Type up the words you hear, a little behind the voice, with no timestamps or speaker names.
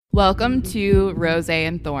Welcome to Rose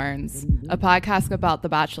and Thorns, a podcast about the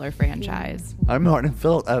Bachelor franchise. I'm Martin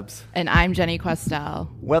Phillips. And I'm Jenny Questel.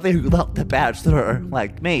 Whether you love The Bachelor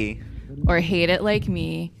like me, or hate it like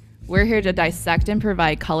me, we're here to dissect and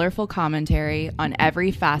provide colorful commentary on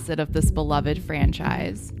every facet of this beloved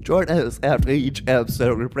franchise. join us after each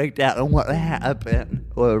episode to break down what happened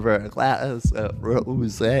over a glass of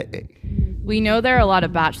rosé. We know there are a lot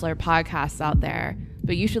of Bachelor podcasts out there,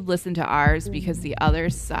 but you should listen to ours because the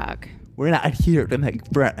others suck. We're not here to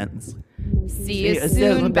make friends. See you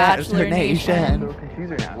soon, Bachelor Nation.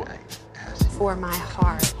 For my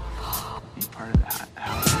heart. Be part of that.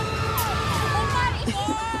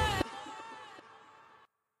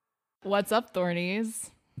 What's up, Thornies?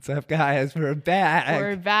 What's up, guys? We're back.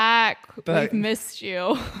 We're back. But- We've missed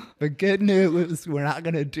you. The good news, we're not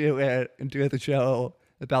going to do the show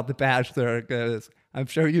about The Bachelor because I'm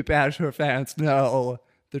sure you Bachelor fans know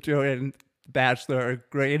they're doing Bachelor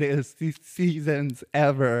greatest seasons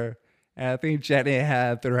ever. And I think Jenny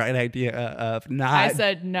had the right idea of not. I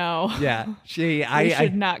said no. Yeah, We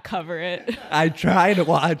should not cover it. I try to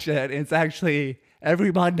watch it. It's actually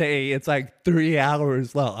every Monday. It's like 3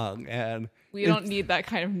 hours long, and We don't need that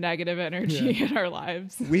kind of negative energy in our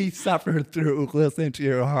lives. we suffered through Listen to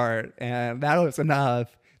Your Heart, and that was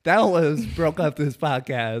enough. That was broke up this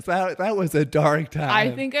podcast. That was a dark time. I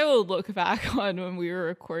think I will look back on when we were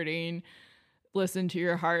recording Listen to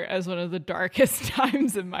Your Heart as one of the darkest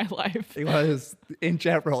times in my life. it was, in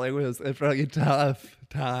general, it was a really tough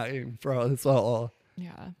time for us all.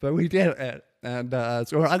 Yeah. But we did it, and so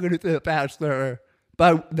we're not going to do The Bachelor.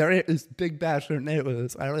 But there is big Bachelor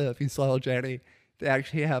news. I don't know if you saw, Jenny. They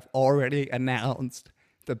actually have already announced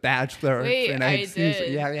The Bachelor Wait, for next I did.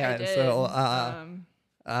 season. Yeah. I did. So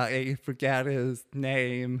I forget his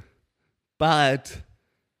name, but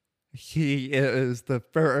he is the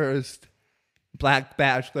first Black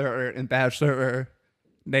Bachelor in Bachelor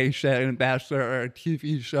Nation Bachelor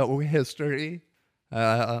TV show history.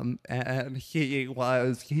 And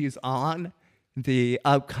he's on the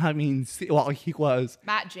upcoming, he was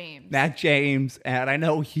Matt James. Matt James, and I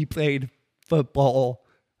know he played football.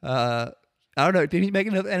 I don't know, did he make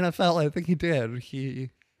it to the NFL? I think he did. He's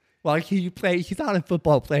not a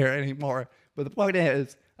football player anymore. But the point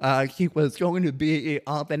is, he was going to be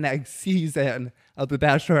on the next season of The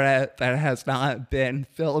Bachelorette that has not been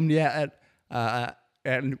filmed yet.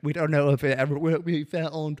 And we don't know if it ever will be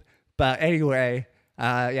filmed. But anyway,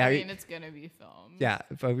 I mean, it's going to be filmed. yeah,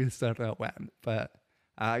 but we still don't know when. But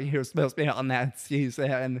he was supposed to be on that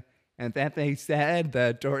season. And then they said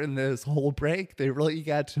that during this whole break, they really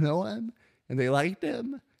got to know him. And they liked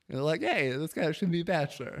him. And they're like, hey, this guy should be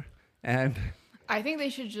Bachelor. And I think they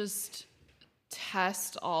should just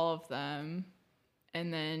test all of them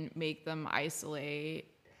and then make them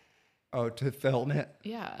isolate. to film it.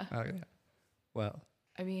 Yeah. Oh, yeah. Well,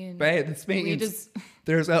 I mean, but hey, this we means just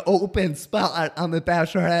there's an open spot on The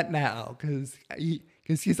Bachelorette now because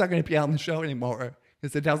he's not going to be on the show anymore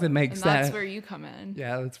because it doesn't make and sense. that's where you come in.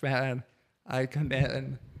 Yeah, that's bad. I come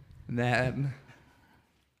in, and then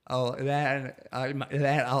I'll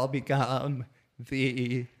become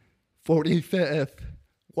the 45th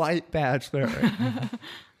white bachelor.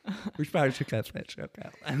 We probably should cut that joke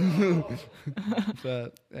out.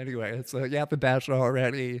 But anyway, so you have The Bachelor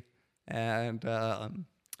already, and so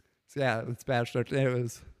yeah, it's Bachelor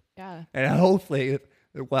news, Yeah. and hopefully,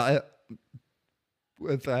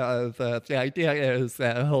 the idea is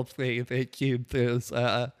that hopefully they keep this,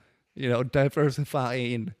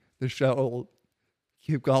 diversifying the show,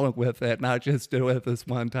 keep going with it, not just do it this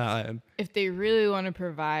one time. If they really want to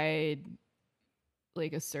provide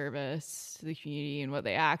like a service to the community, and what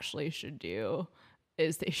they actually should do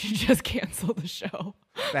is they should just cancel the show.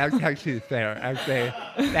 That's actually fair. Actually,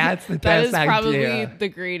 that's the That is best probably idea. the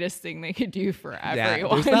greatest thing they could do for Yeah,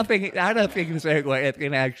 everyone. there's nothing. I don't think there's any way it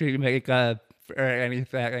can actually make up for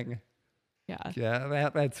anything. Yeah. Yeah,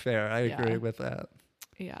 that's fair. I agree Yeah. with that.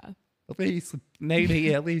 Yeah. At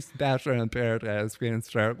least Bachelor in Paradise we can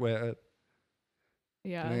start with.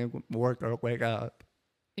 Yeah. And then work our way up.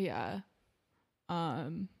 Yeah.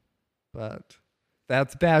 But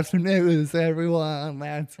that's Bachelor news, everyone.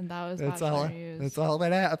 That's And that was that's Bachelor all. news. That's all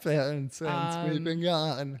that happened since we've been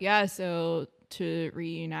gone. Yeah, so to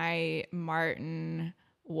reunite, Martin,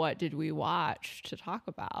 what did we watch to talk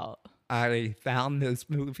about? I found this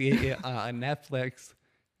movie on Netflix,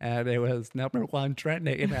 and it was #1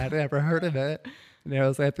 trending, and I'd never heard of it. And it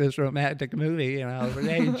was like this romantic movie, and I was like,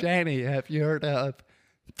 hey, Jenny, have you heard of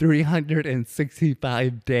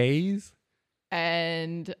 365 Days?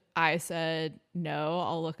 And I said, no,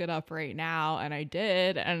 I'll look it up right now. And I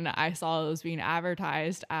did. And I saw it was being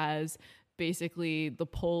advertised as basically the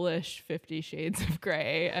Polish 50 Shades of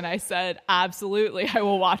Grey, and I said, absolutely, I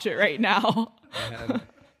will watch it right now.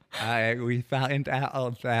 And we found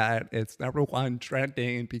out that it's #1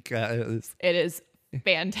 trending because It is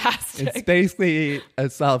fantastic. it's basically a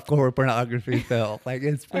softcore pornography film. Like,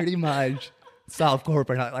 it's pretty much softcore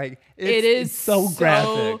pornography. Like, it's so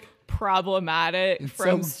graphic. Problematic It's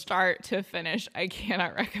from so- start to finish. I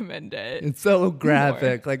cannot recommend it. It's so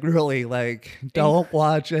graphic. Like, really, like, don't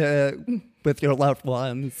watch it with your loved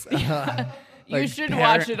ones. You like, should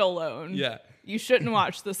watch it alone. Yeah. You shouldn't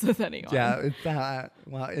watch this with anyone. Yeah, it's not.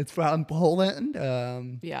 Well, it's from Poland.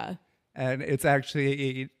 Yeah. And it's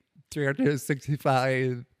actually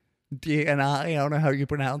 365 DNI. I don't know how you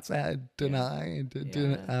pronounce that. Deny. I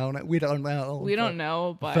don't know. We don't know. We don't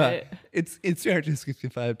know, but it's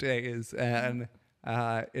 365 days, and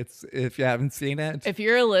it's, if you haven't seen it, if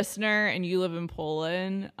you're a listener and you live in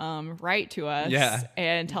Poland, write to us Yeah.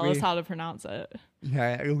 and tell us how to pronounce it.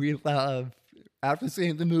 yeah, we love. After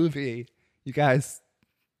seeing the movie, you guys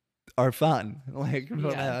are fun. Like,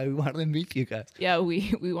 Yeah. we want to meet you guys. Yeah,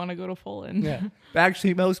 we want to go to Poland. Yeah. But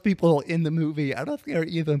actually, most people in the movie, I don't think they're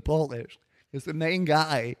even Polish. Because the main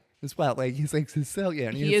guy is he's like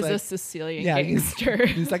Sicilian. He is a Sicilian he's- gangster.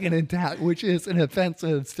 He's like an Italian, which is an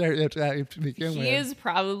offensive stereotype to begin with. He is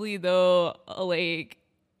probably though like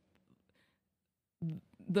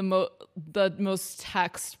the most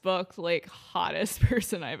textbook like hottest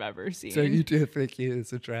person I've ever seen. So you do think he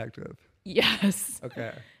is attractive? Yes.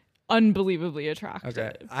 Okay. Unbelievably attractive.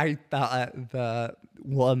 Okay. I thought the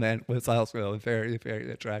woman was also very, very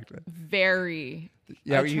attractive. Very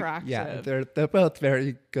Yeah, attractive. yeah, they're both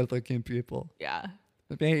very good-looking people. Yeah.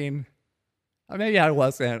 Maybe I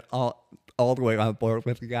wasn't all the way on board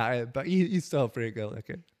with the guy, but he's still pretty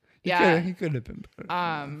good-looking. Yeah. He could have been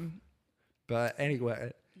better. But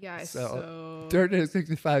anyway. Yeah. So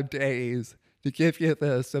 365 days, to give you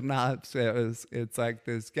the synopsis, it's like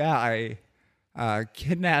this guy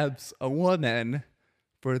kidnaps a woman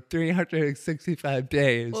for 365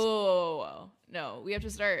 days. Oh no, we have to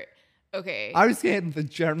start. Okay. I was getting the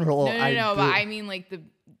general No, but I mean like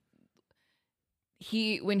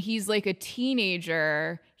when he's like a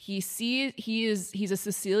teenager, he's a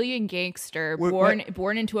Sicilian gangster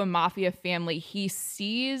born into a mafia family. He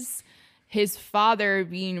sees his father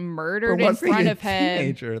being murdered in front of him.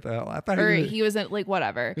 Teenager though, I thought Or he was, he wasn't like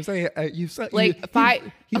whatever. he was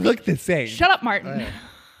like He looked the same. Shut up, Martin.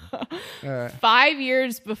 5 5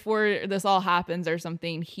 years before this all happens or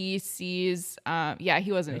something, he sees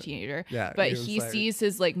he wasn't a teenager. Yeah, But he was he like- sees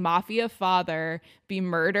his like mafia father be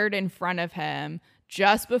murdered in front of him.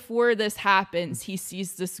 Just before this happens, he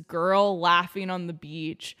sees this girl laughing on the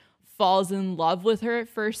beach, falls in love with her at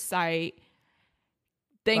first sight,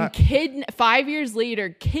 then 5 years later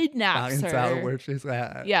kidnaps finds out her. where she's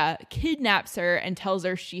at. Yeah, kidnaps her and tells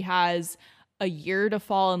her she has a year to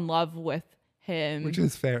fall in love with him. Which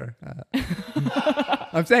is fair.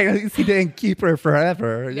 I'm saying at least he didn't keep her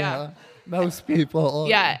forever. Yeah. Yeah. Most people.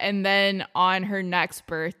 Yeah, and then on her next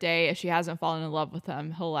birthday, if she hasn't fallen in love with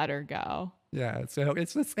him, he'll let her go. Yeah. So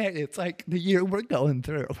it's the same. It's like the year we're going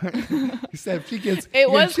through. Except she gets. It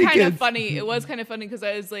was she kind of gets- funny. It was kind of funny because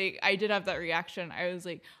I was like, I did have that reaction. I was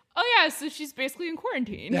like, oh yeah, so she's basically in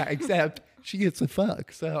quarantine. Yeah. Except she gets a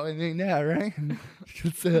fuck. So I mean, yeah, right.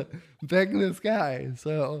 It's begging this guy.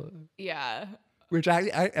 So Yeah. which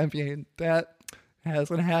I mean that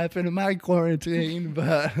hasn't happened in my quarantine,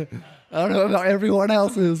 but I don't know about everyone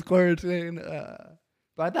else's quarantine. But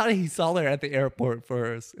I thought he saw her at the airport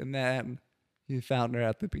first, and then he found her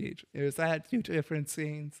at the beach. Is that 2 different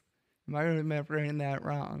scenes? Am I remembering that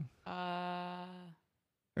wrong?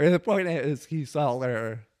 Or the point is, he saw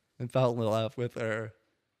her and fell in love with her,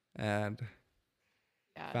 and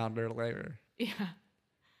Yeah. found her later. Yeah.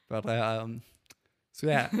 But so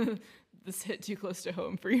yeah. This hit too close to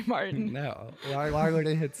home for you, Martin. No, why would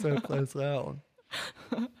it hit so close to home?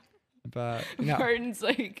 But no, Martin's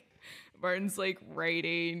like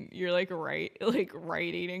writing. You're like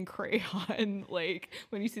writing in crayon. Like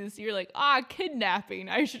when you see this, you're like, kidnapping.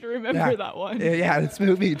 I should remember that one. Yeah, it's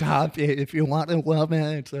movie top. If you want a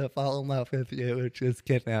woman to fall in love with you, just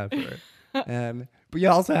kidnap her. But you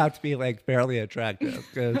also have to be like fairly attractive,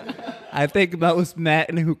 because I think most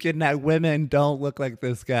men who kidnap women don't look like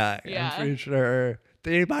this guy. Yeah. I'm pretty sure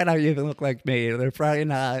they might not even look like me. They're probably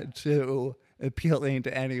not too appealing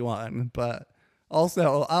to anyone. But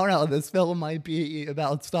also, I don't know, this film might be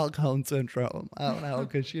about Stockholm Syndrome. I don't know,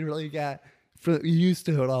 because she really got used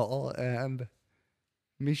to it all. And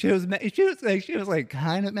I mean, she was like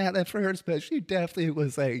kind of mad at first, but she definitely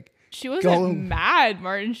was like, She wasn't mad,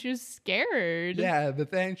 Martin. She was scared. yeah,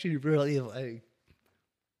 but then she really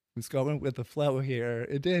was going with the flow here.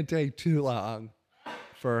 It didn't take too long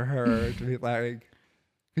for her to be like,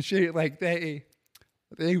 cause she like they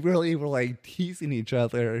really were like teasing each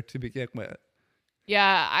other to begin with.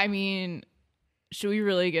 Yeah, I mean, should we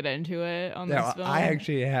really get into it on Now, this film? I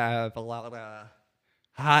actually have a lot of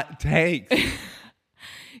hot takes.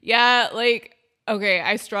 Yeah, like, okay,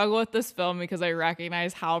 I struggle with this film because I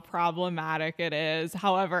recognize how problematic it is.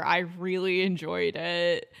 However, I really enjoyed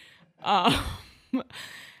it.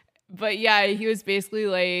 But yeah, he was basically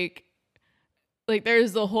like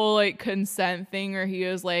there's the whole like consent thing where he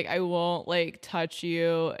was like, I won't like touch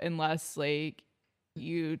you unless like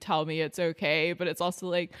you tell me it's okay. But it's also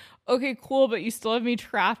like, okay, cool, but you still have me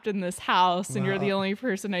trapped in this house and you're the Wow. only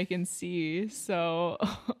person I can see. So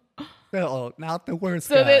So not the worst.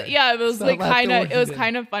 so guy. that yeah, it was So like not the kind of worst it was guy.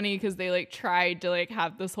 kind of funny because they like tried to like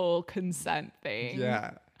have this whole consent thing.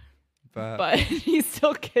 Yeah, But he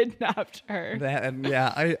still kidnapped her. that and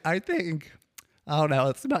yeah, I think I don't know.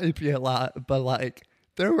 It's might be a lot, but like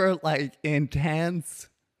there were like intense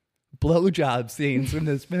blowjob scenes in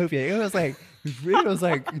this movie. It was like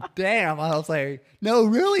damn. I was like, no,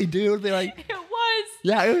 really, dude. They're like, It was.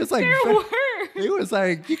 yeah, it was like There were. it was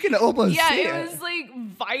like you can almost Yeah, see it was like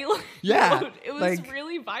violent. Yeah, Dude, it was like,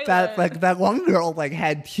 really violent. that one girl like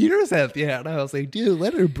had tears at the end. I was like, dude,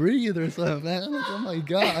 let her breathe or something. I was like, oh my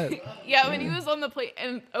god. Yeah, when he was on the plane,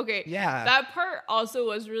 and okay, Yeah. that part also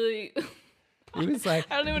was really. It was like,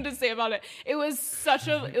 I don't know what to say about it. It was such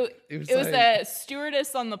a. It was like- the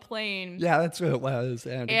stewardess on the plane, yeah, that's what it was.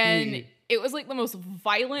 And and it was like the most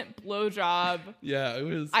violent blowjob. yeah, it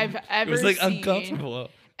was. I've It ever was like seen. uncomfortable.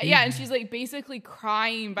 Yeah, and she's like basically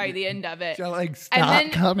crying by the end of it. She like And stop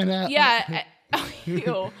then- coming out. Yeah.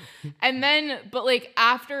 Ew. And then, but like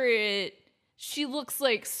after it, she looks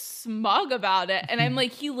like smug about it. And I'm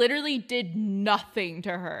like, he literally did nothing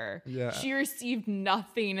to her. Yeah. She received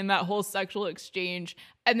nothing in that whole sexual exchange.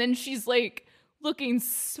 And then she's like looking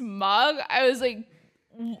smug. I was like,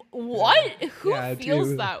 what? Who Yeah, feels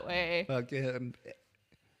dude. that way? Fucking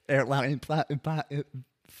airline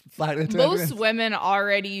flight attendants. Most women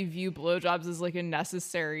already view blowjobs as like a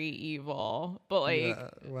necessary evil, but like, Yeah,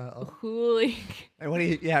 well, who like and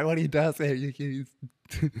when he does it, he's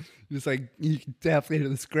just like you can definitely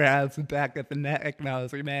just grabs the back of the neck, and I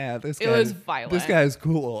was like, man, this It guy was violent. This guy's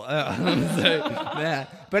cool. I was like, man.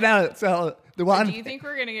 But now, so the one. do you think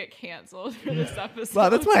we're gonna get canceled for this episode? Well,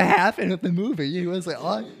 that's what happened at the movie. He was like,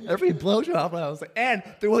 oh, every blowjob. I was like, and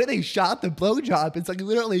the way they shot the blowjob, it's like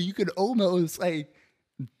literally you could almost like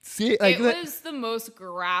see it. Like, it was the most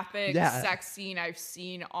graphic Yeah. sex scene I've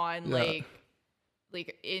seen on Yeah.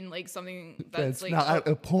 like in like something that's That's like not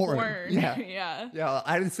a porn. Yeah. yeah. yeah,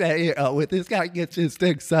 I would say, when this guy gets his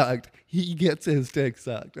dick sucked, he gets his dick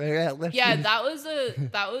sucked. Yeah, let's Yeah, just-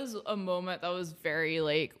 that was a moment that was very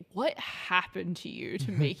like, what happened to you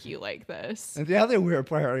to make you like this? And the other weird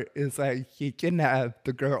part is like he kidnapped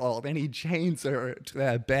the girl, then he chains her to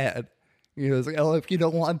that bed. He was like, oh, if you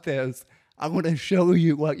don't want this, I'm going to show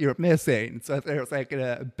you what you're missing. So there's like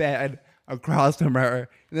a bed across from her.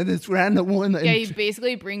 And then this random woman. Yeah, he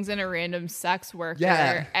basically brings in a random sex worker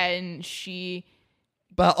Yeah. and she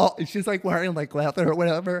but she's like wearing like leather or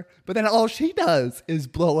whatever. But then all she does is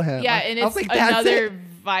blow him. yeah, and I was it's like, that's another it.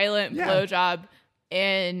 violent Yeah. blowjob.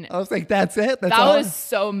 And I was like, that's it? That's that all? was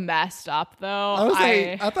so messed up though. I was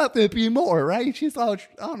like, I thought there'd be more, right? She's all, I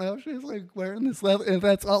don't know, she's like wearing this leather, and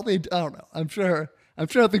that's all they, I don't know. I'm sure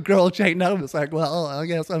the girl chained up was like, well, I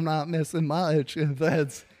guess I'm not missing much if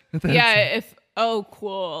that's yeah, if oh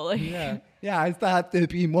cool. Like, yeah. I thought there'd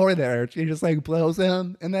be more there. She just like blows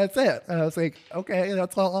him, and that's it. And I was like, okay,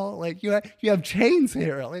 that's all. Like you have chains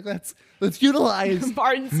here. Like let's utilize.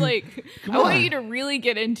 Martin's like, I on. want you to really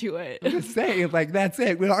get into it. Just saying, like that's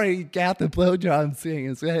it. We already got the blowjob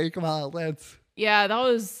scene. So hey, come on, let's. Yeah, that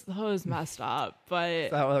was messed up. But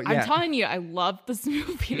So, yeah. I'm telling you, I love this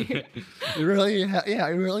movie. It really,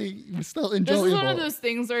 it really was still This enjoyable. is one of those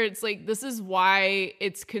things where it's like, this is why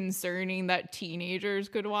it's concerning that teenagers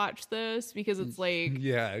could watch this, because it's like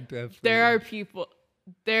Yeah, definitely. there are people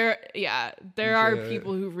are Yeah.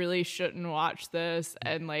 people who really shouldn't watch this,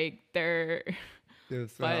 and like they're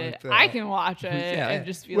Just, but I can watch it and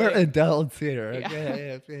just be we're like, adults here.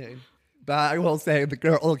 Yeah. Okay. But I will say the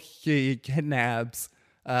girl he kidnaps,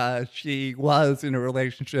 she was in a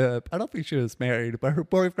relationship. I don't think she was married, but her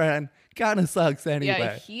boyfriend kind of sucks anyway.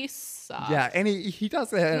 yeah, he sucks. Yeah, and he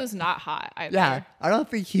doesn't. He was not hot either. Yeah, I don't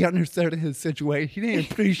think he understood his situation. He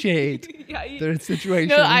didn't appreciate Yeah, he- their situation.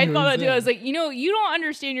 No, I he thought was that too. in. I was like, you don't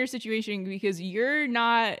understand your situation because you're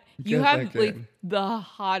not. You Just have like like him. the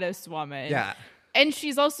hottest woman. Yeah. and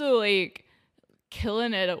she's also like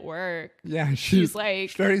killing it at work. Yeah, She's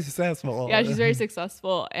like very successful. Yeah, she's very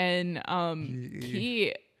successful, and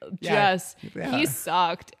he he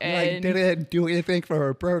sucked, He and didn't do anything for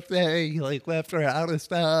her birthday. He left her out of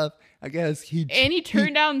stuff. I guess he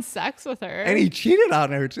turned down sex with her, and he cheated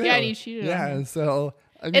on her too. Yeah, and he cheated on her. Yeah, so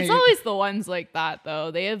I mean, it's always the ones like that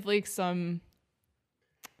though. They have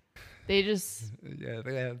they just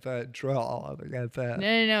they have that draw. They got that.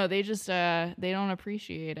 No. They just they don't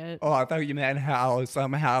appreciate it. Oh, I thought you meant how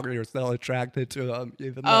somehow you're still attracted to him,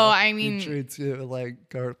 even though I mean, he treats you like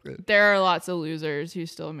garbage. There are lots of losers who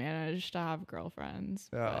still manage to have girlfriends.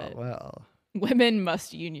 Oh well. Women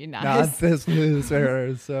must unionize. Not this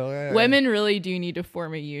loser. So women really do need to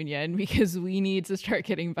form a union because we need to start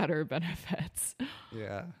getting better benefits.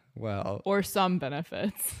 Yeah. Well. Or some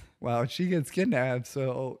benefits. Well, she gets kidnapped,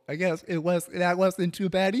 so I guess that wasn't too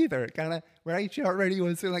bad either. Kind of right. She already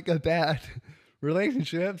was in like a bad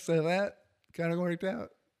relationship, so that kind of worked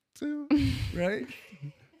out too, right?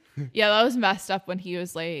 Yeah, that was messed up when he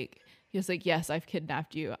was like, yes, I've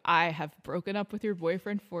kidnapped you. I have broken up with your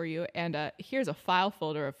boyfriend for you, and here's a file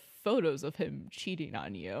folder of photos of him cheating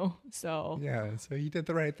on you. So yeah, so he did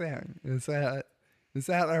the right thing. Is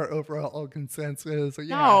that our overall consensus?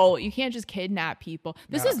 Yeah. No, you can't just kidnap people.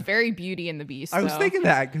 This No. is very Beauty and the Beast. I was thinking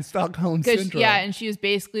that because Stockholm Syndrome. Yeah, and she was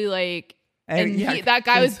basically like, And yeah, that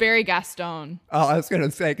guy was Barry Gaston. Oh, I was gonna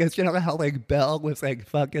say, because you know how like Belle was like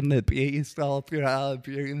fucking the Beast all throughout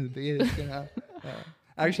Beauty and the Beast, you know.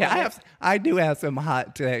 Actually, I do have some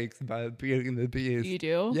hot takes about Beauty and the Beast. You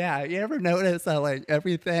do? Yeah. You ever notice how like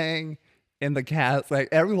everything in the cast, like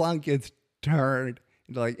everyone gets turned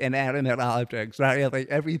into like inanimate objects, right? Like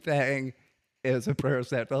everything is a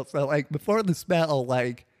person. So like before the spell,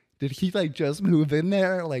 like did he like just move in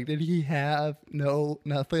there? Like did he have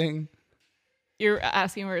nothing? You're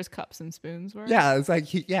asking where his cups and spoons were? Yeah, it's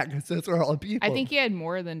like because those are all people. I think he had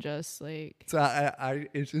more than just like. So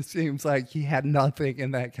it just seems like he had nothing in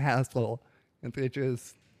that castle, and they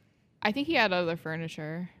just. I think he had other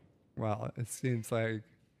furniture. Well, it seems like.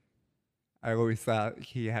 I always thought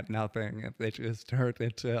he had nothing, and they just turned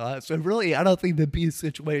into. So really, I don't think the Beast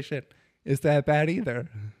situation is that bad either.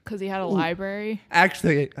 Because he had a library.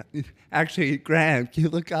 Actually, Graham, can you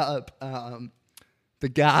look up the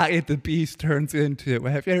guy the Beast turns into?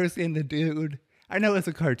 Have you ever seen the dude? I know it's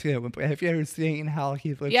a cartoon, but have you ever seen how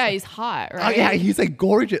he looks? Yeah, he's hot, right? Oh yeah, he's like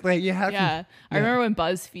gorgeous. Like you have. Yeah, to, I remember when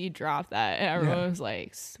BuzzFeed dropped that, and everyone was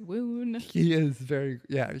like, "Swoon." He is very.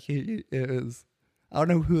 Yeah, he is. I don't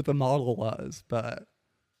know who the model was, but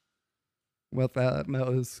with that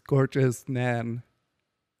most gorgeous man.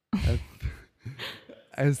 I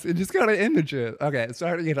just got to image it. Okay,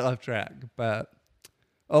 sorry to get off track, but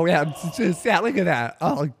oh yeah, look at that.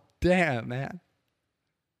 Oh damn, man,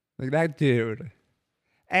 like that dude,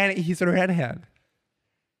 and he's a redhead,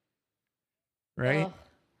 right? Ugh.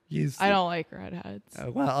 I don't like redheads.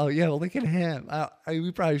 Well, yeah, look at him.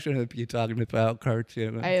 We probably shouldn't be talking about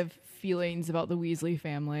cartoons. I have feelings about the Weasley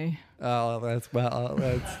family. Oh,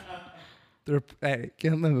 hey,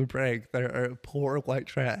 give them a break. They're poor white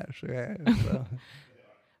trash. Okay, so.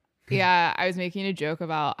 Yeah, I was making a joke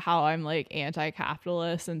about how I'm like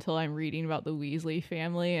anti-capitalist until I'm reading about the Weasley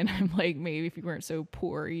family, and I'm like, maybe if you weren't so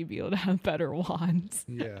poor, you'd be able to have better wands.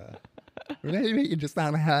 Yeah. Or maybe you just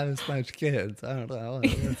not have as much kids. I don't know.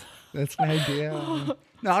 That's an idea.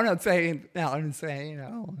 No, I'm not saying, you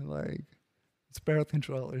know, like it's birth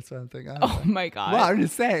control or something. Oh my God. Well, I'm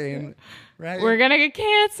just saying, right? We're going to get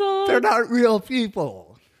canceled. They're not real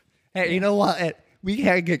people. Hey, you know what? We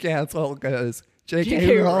can't get canceled because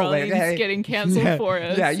J.K. Rowling's getting canceled for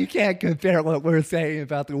us. Yeah, you can't compare what we're saying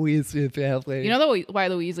about the Weasley family. You know why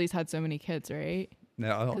the Weasleys had so many kids, right?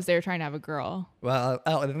 No. Because they were trying to have a girl. Well,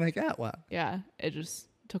 then they got one. Yeah, it just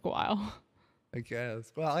took a while. I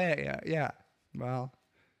guess. Well, yeah. Well,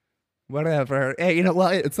 whatever. Hey, you know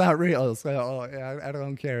what? It's not real, so yeah, I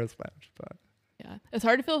don't care as much. But yeah, it's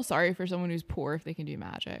hard to feel sorry for someone who's poor if they can do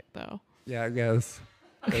magic, though. Yeah, I guess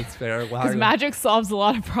that's fair. Because magic solves a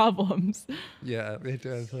lot of problems. Yeah, they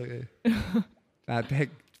definitely not take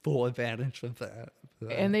full advantage of that.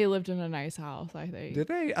 But. And they lived in a nice house, I think. Did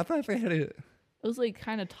they? I thought they had it. It was like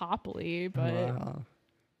kind of topply, but Wow.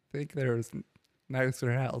 I think there's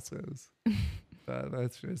nicer houses. But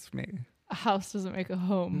that's just me. a house doesn't make a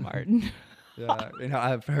home, Martin. Yeah, you know,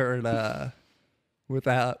 I've heard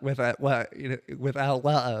without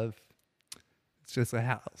love, it's just a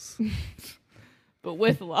house. But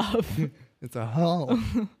with love. It's a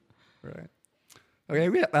home. Right. Okay,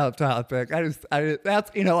 we have off topic.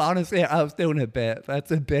 That's, you know, honestly, I was doing a bit.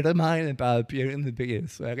 That's a bit of mine about Beauty and the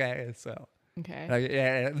Beast. Okay, so. Okay. Like,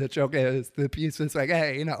 yeah, the joke is the Beast is like,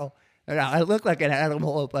 hey, you know, I look like an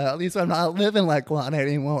animal, but at least I'm not living like one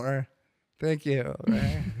anymore. Thank you.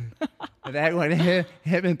 Right? And then when him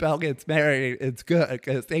and Belle gets married, it's good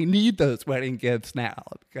because they need those wedding gifts now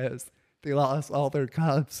because they lost all their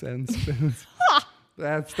cups and spoons.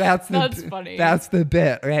 That's funny. That's the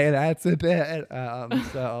bit, right? That's the bit.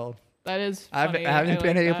 So that is funny. I haven't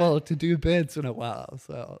been like able that. to do bits in a while.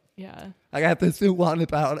 So Yeah. I got this new one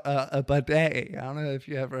about a bidet. I don't know if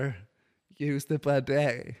you ever used the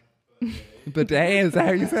bidet. Bidet, is that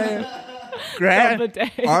how you say it? Graham,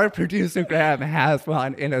 bidet. our producer Graham has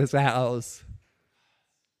one in his house.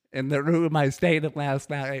 In the room I stayed in last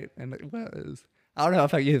night, and it was, I don't know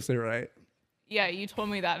if I used it right. Yeah, you told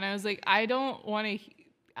me that, and I was like, I don't want to.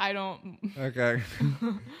 I don't. Okay.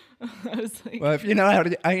 I was like, Well, if you know how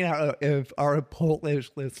to, if our Polish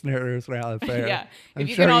listeners are out there, yeah. I'm If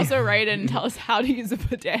you sure can also write in and tell us how to use a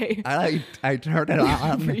bidet, I turned it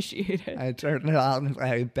I on. appreciate it. I turned it on.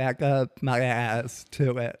 I back up my ass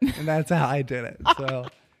to it, and that's how I did it. So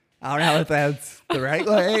I don't know if that's the right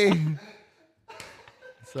way.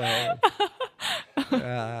 So,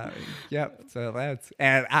 yep. So that's,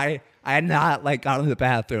 and I had not like gone to the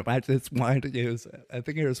bathroom. I just wanted to use it. I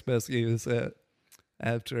think you're supposed to use it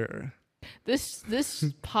after. This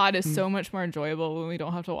pod is so much more enjoyable when we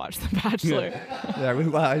don't have to watch The Bachelor. Yeah, we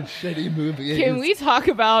watch shitty movies. Can we talk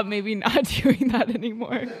about maybe not doing that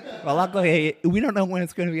anymore? Well, luckily, we don't know when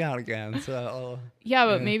it's going to be out again. So, Yeah,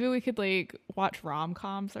 but maybe we could like watch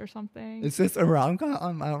rom-coms or something. is this a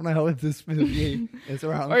rom-com? I don't know if this movie is a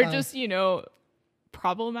rom-com. Or just,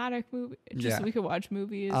 problematic movie. Just Yeah. so we could watch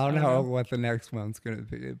movies. I don't know what the next one's going to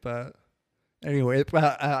be. But anyway,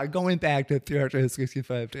 going back to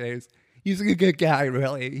 365 Days, he's a good guy,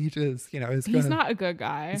 really. He just, He's not a good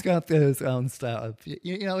guy. He's got his own stuff.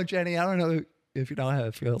 You know, Jenny, I don't know if you know how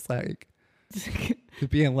it feels like to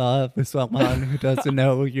be in love with someone who doesn't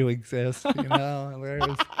know you exist. There's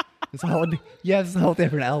this whole, this whole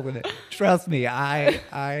different element. Trust me,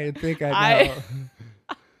 I think I know.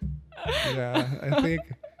 Yeah, I think.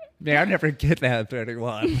 Man, I never kidnapped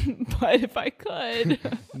anyone. But if I could.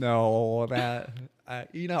 No,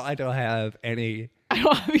 I don't have any. I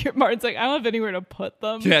don't have your Martin's like, I don't have anywhere to put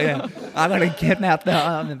them. Yeah. I'm gonna kidnap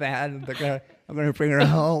them, and then I'm gonna bring her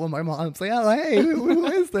home. And my mom's like, "Oh, hey, who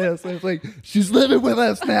is this?" And it's like, "She's living with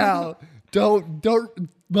us now. Don't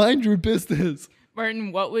mind your business."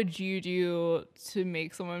 Martin, what would you do to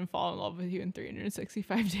make someone fall in love with you in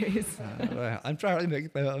 365 days? I'm trying to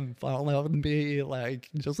make them fall in love with me like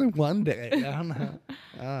just in one day. I don't know.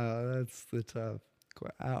 That's the tough.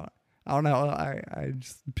 I don't know. I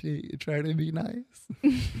just try to be nice.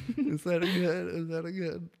 Is that a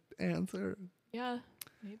good answer? Yeah,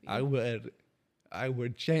 maybe. I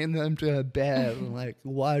would chain them to a bed and like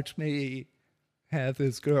watch me have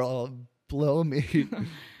this girl blow me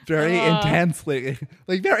very intensely,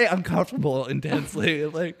 like very uncomfortable intensely.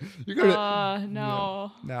 Like you're gonna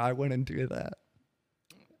no, I wouldn't do that.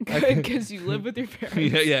 Good, because you live with your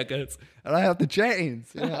parents. Yeah, because I don't have the chains.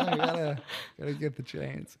 I gotta get the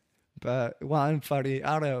chains. But one funny,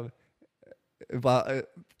 I don't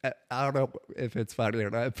know if it's funny or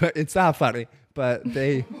not, but it's not funny. But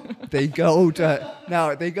they go to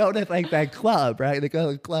like that club, right? They go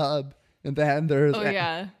to the club, and then there's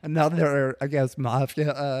another, I guess,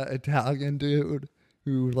 mafia Italian dude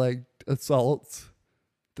who like assaults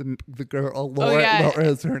the girl. Laura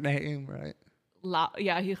is her name, right?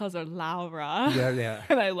 He calls her Laura. Yeah.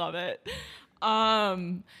 And I love it.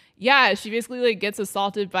 Yeah, she basically like gets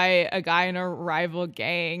assaulted by a guy in a rival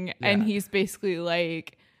gang, and he's basically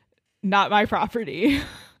like, not my property.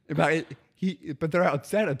 But they're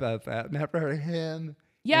upset about that. Never him.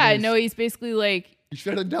 Yeah, no, he's basically like, you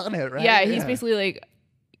should have done it, right? Yeah, he's basically like,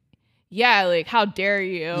 like, how dare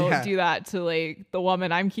you do that to like the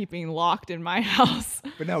woman I'm keeping locked in my house?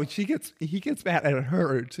 But no, he gets mad at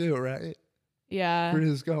her too, right? Yeah. For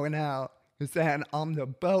just going out. Because then on the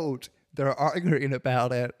boat, they're arguing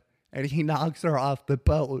about it, and he knocks her off the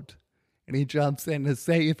boat, and he jumps in to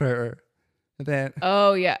save her. And then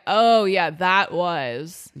that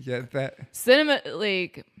was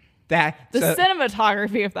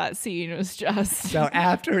cinematography of that scene was just so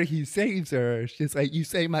after he saves her, she's like, "You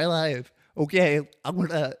saved my life. Okay, I'm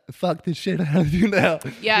gonna fuck the shit out of you now."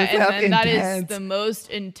 Yeah, and then that is the most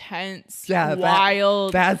intense,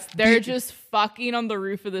 wild. They're just fucking on the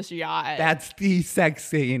roof of this yacht. That's the sex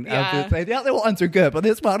scene of this. Like, the other ones are good, but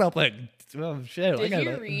this one, I'm like, Oh shit! Did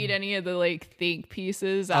you read any of the like think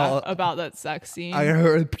pieces about that sex scene? I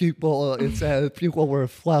heard people. It said people were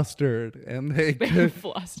flustered and they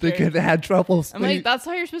could had trouble sleeping. I'm like, that's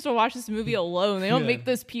why you're supposed to watch this movie alone. They don't make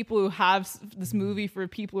this people who have this movie for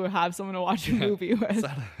people who have someone to watch a movie with.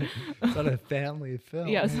 It's not a family film.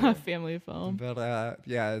 Yeah, it's not a family film. But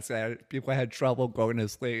yeah, it said people had trouble going to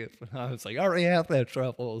sleep. I was like, I already have that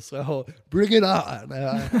trouble, so bring it on.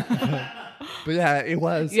 But yeah, it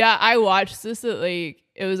was. Yeah, I watched this at like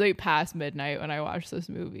it was like past midnight when I watched this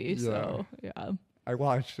movie. So yeah, I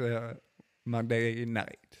watched Monday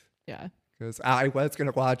night. Yeah, because I was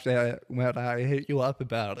gonna watch it when I hit you up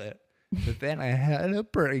about it, but then I had a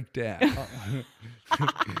breakdown,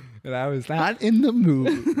 and I was not in the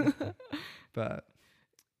mood. But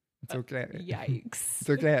it's okay. Yikes! It's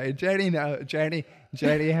okay.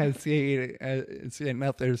 Jenny has seen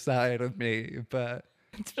another side of me, but.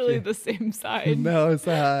 It's really the same side. No, it's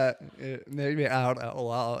not. It made me out a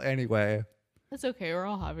while anyway. It's okay. We're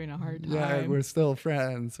all having a hard time. Yeah, we're still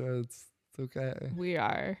friends, so it's okay. We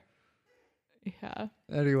are. Yeah.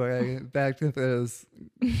 Anyway, back to this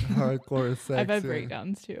hardcore sex. I've had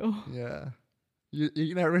breakdowns too. Yeah.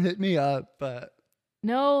 You never hit me up, but.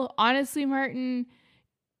 No, honestly, Martin,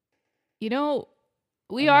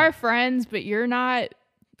 we are friends, but you're not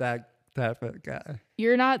that type of guy.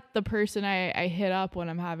 You're not the person I hit up when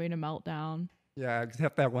I'm having a meltdown. Yeah,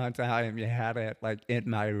 except that one time you had it like in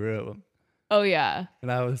my room. Oh yeah.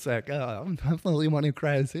 And I was like, oh, I'm definitely one who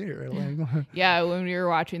cries here. Like, yeah, when we were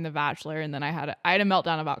watching The Bachelor, and then I had a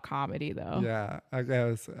meltdown about comedy though. Yeah, I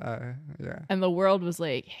guess. Yeah. And the world was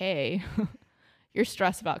like, hey, you're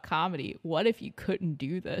stressed about comedy. What if you couldn't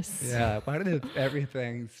do this? Yeah. Why did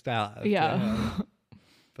everything stop? Yeah.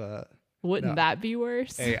 But. Wouldn't that be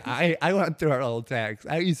worse? Hey, I went through our old texts.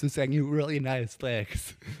 I used to send you really nice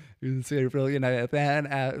things. You used to say really nice. Then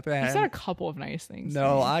you said a couple of nice things.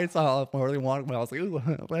 No, I saw more than one when I was like, ooh,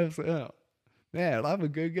 man, I'm a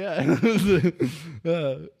good guy.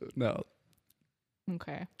 No.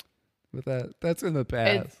 Okay. But that's in the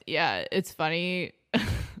past. It's funny.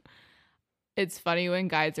 It's funny when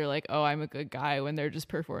guys are like, oh, I'm a good guy, when they're just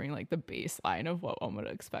performing like the baseline of what one would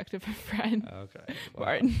expect of a friend. Okay. Well,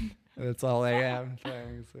 Martin. That's all I am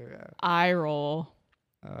saying. So yeah. Eye roll.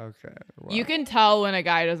 Okay. Well. You can tell when a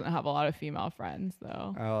guy doesn't have a lot of female friends,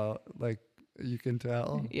 though. Oh, like you can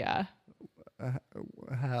tell? Yeah.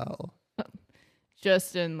 How?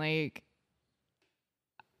 Just in like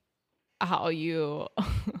how you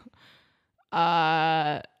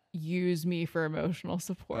use me for emotional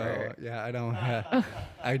support. Oh, yeah, I don't have.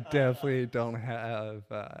 I definitely don't have.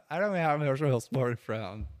 I don't have emotional support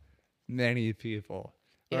from many people,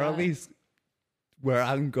 or at least where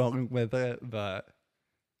I'm going with it. But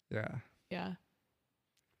yeah. Yeah.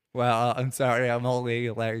 Well, I'm sorry. I'm only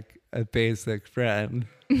like a basic friend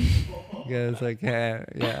because I can't.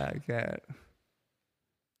 Yeah, I can't.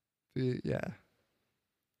 Yeah.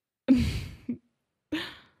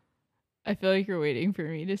 I feel like you're waiting for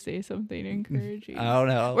me to say something encouraging. I don't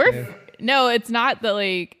know. No, it's not that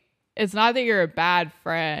like it's not that you're a bad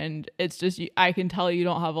friend. It's just I can tell you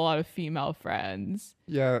don't have a lot of female friends.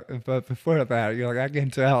 Yeah, but before that, you're like I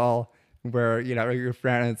can tell where your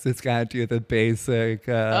friends just gotta do the basic.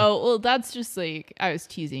 Oh well, that's just like I was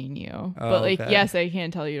teasing you. But like yes, I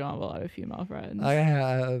can tell you don't have a lot of female friends. I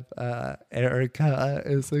have Erica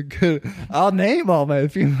is a good. I'll name all my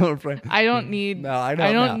female friends. I don't need. No, I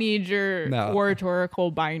don't need your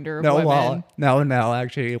oratorical binder. Of women. No.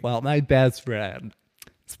 Actually, my best friend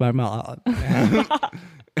is my mom.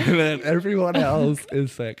 And then everyone else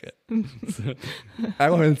is second. So, I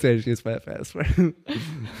wouldn't say she's my best friend.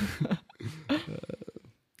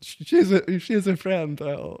 She's a friend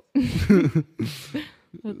though.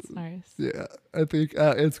 That's nice. Yeah, I think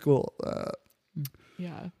it's cool.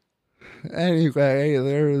 Yeah. Anyway,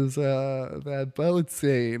 there's that boat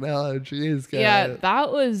scene. Oh, jeez. Yeah,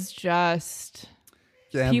 that was just.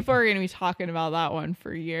 People are going to be talking about that one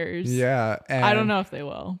for years. Yeah. I don't know if they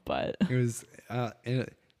will, but. It was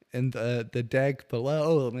in the deck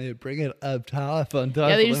below, and they bring it up top on top.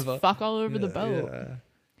 Yeah, they just fuck all over the boat. Yeah.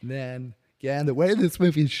 Then, and the way this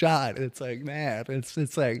movie's shot, it's like, man,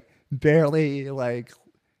 it's like barely like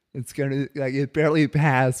it's gonna like it barely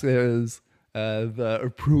passes the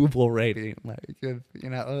approval rating, like if,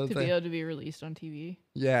 to be able to be released on TV.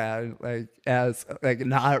 Yeah, like as like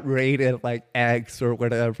not rated like X or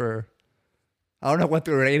whatever. I don't know what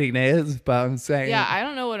the rating is, but I'm saying. Yeah, I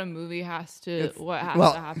don't know what a movie has to to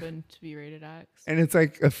happen to be rated X. And it's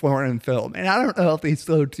like a foreign film, and I don't know if they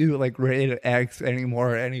still do like rated X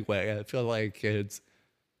anymore. Anyway, I feel like it's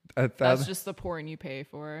that's just the porn you pay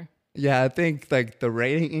for. Yeah, I think like the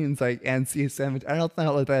ratings, like NC-17. I don't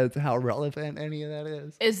know if that's how relevant any of that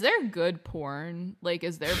is. Is there good porn? Like,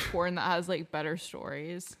 is there porn that has like better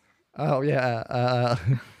stories? Oh yeah, I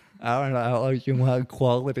don't know. Like you want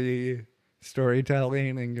quality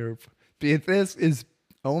storytelling, and this is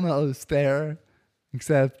almost there,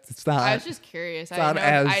 except it's not. I was just curious. not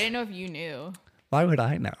as- I didn't know if you knew. Why would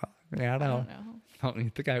I know? Yeah, I I don't. don't know. Don't you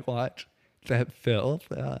think I watch that filth?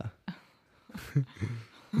 Well,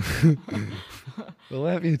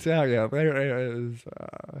 let me tell you, there is.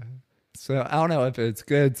 So I don't know if it's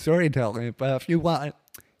good storytelling, but if you want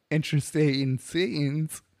interesting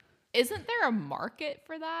scenes, Isn't there a market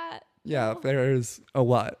for that? yeah, there's a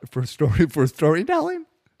what for storytelling.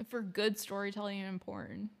 For good storytelling and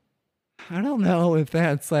porn. I don't know if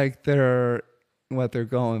that's like what they're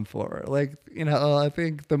going for. Like, I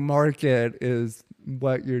think the market is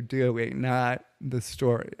what you're doing, not the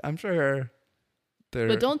story. I'm sure there.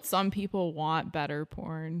 But don't some people want better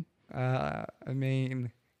porn? I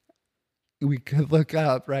mean, we could look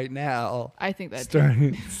up right now. I think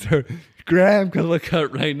that Graham could look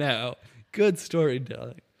up right now. Good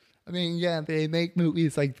storytelling. I mean, yeah, they make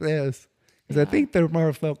movies like this because I think they're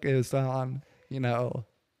more focused on,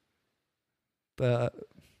 the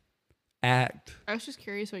act. I was just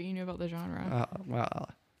curious what you knew about the genre. Well,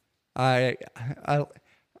 I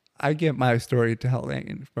get my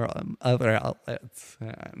storytelling from other outlets,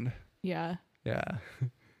 and Yeah. yeah,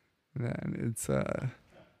 and it's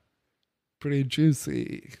pretty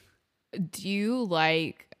juicy. Do you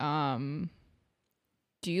like like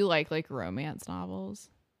romance novels?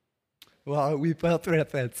 Well, we both read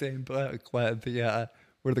that same book where the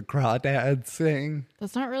crawdads sing.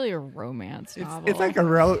 That's not really a romance novel. It's like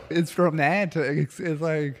it's romantic. It's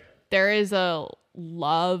like there is a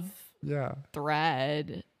love yeah.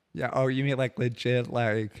 thread. Yeah. Oh, you mean like legit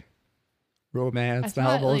like romance I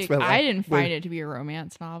thought, novels? like, I didn't find it to be a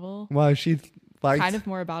romance novel. Well, she likes Kind of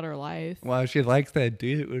more about her life. Well, she likes that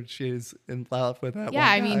dude. She's in love with that. Yeah, one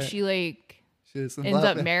I mean, guy. she's in ends love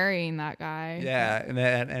up with- marrying that guy. Yeah,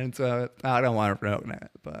 and so I don't want to ruin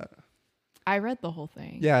it, but I read the whole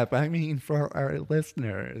thing. yeah, but I mean for our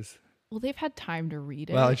listeners. Well, they've had time to read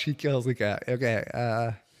it. Well, she kills the guy. Okay,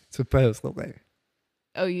 supposedly.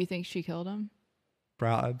 Oh, you think she killed him?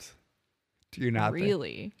 Probs. Do you not think?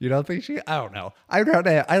 Really? You don't think she? I don't know. I don't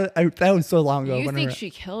know. I that was so long ago. You when think I, she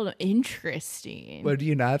killed him? Interesting. But do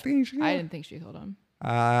you not think she? I didn't think she killed him.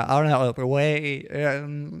 I don't know the way. I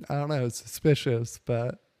don't know. It's suspicious,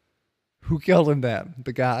 but who killed him then?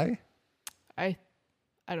 The guy? I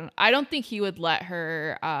don't think he would let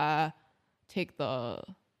her take the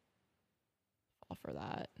fall for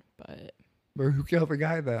that, but Or who killed the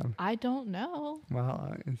guy then? I don't know.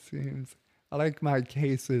 Well, it seems. I like my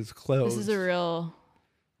cases closed. This is a real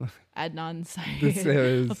Adnan side This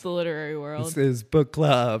is- of the literary world. This is book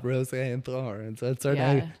club, Roseanne Thorns. That's our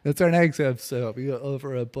Yeah. that's our next episode. We go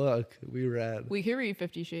over a book we read. We could read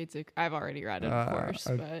 50 Shades. I've already read it, of course,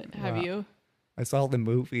 but have you? I saw the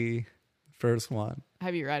movie, first one.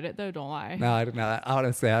 Have you read it though? Don't lie. No, I did not.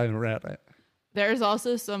 Honestly, I haven't read it. There's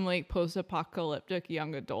also some like post-apocalyptic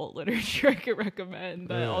young adult literature I could recommend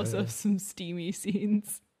that also have some steamy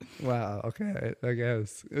scenes. Wow. Okay. I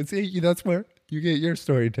guess. See, that's where you get your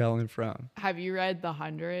storytelling from. Have you read The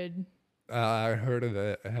 100? I heard of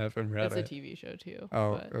it. I haven't read It's it. a TV show too.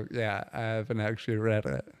 Oh, but- yeah. I haven't actually read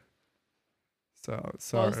it. So What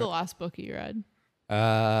sorry. was the last book you read?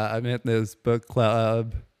 I'm in this book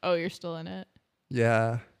club. Oh, you're still in it?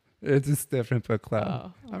 Yeah. It's just different book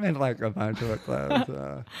club. Oh. I'm in like a bunch of book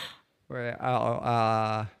clubs. Where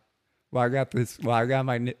I got this. Well, I got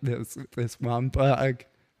this one book.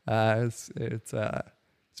 It's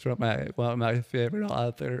from one of my favorite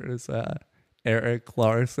authors, Eric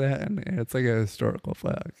Larson, and it's like a historical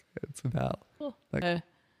book. It's about Cool. like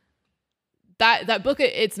That book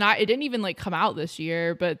it didn't even like come out this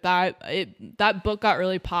year, but that book got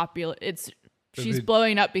really popular. She's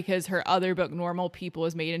blowing up because her other book, Normal People,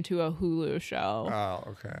 was made into a Hulu show.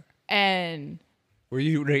 oh, okay. And Were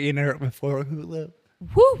you reading it before Hulu?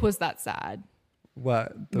 whoo, was that sad.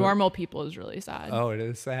 What? Normal People is really sad. Oh, it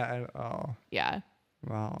is sad. Oh, Yeah.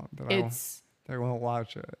 well, I won't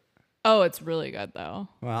watch it. It's really good though.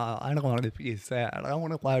 Well, I don't want to be sad. I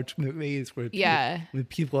want to watch movies where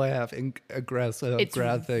people have aggressive, It's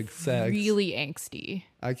graphic sex. really angsty.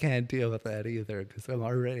 I can't deal with that either because I'm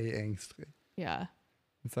already angsty. Yeah.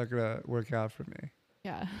 It's not gonna work out for me.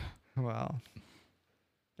 Yeah. Well,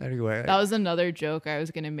 anyway, That was another joke I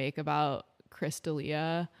was gonna make about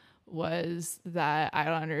Crystalia, was that I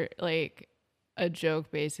don't a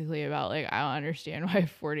joke basically about like I don't understand why a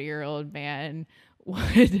 40-year-old man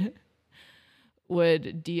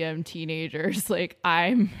would DM teenagers. Like,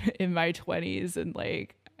 I'm in my 20s and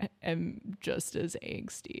like am just as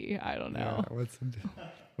angsty. I don't know. Yeah,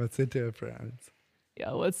 what's the difference?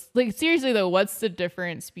 Yeah, what's like seriously though, what's the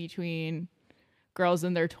difference between girls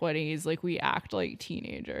in their 20s? Like, we act like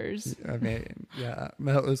teenagers. I mean, yeah,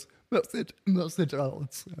 most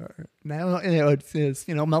adults are now, it's just,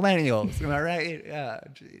 millennials. Am I right? Yeah,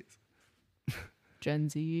 jeez. Gen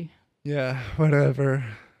Z. Yeah, whatever.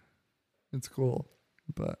 It's cool.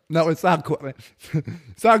 But no, it's not cool.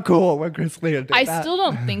 It's not cool what Chris Lea did. I still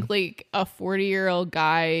don't think like a 40-year-old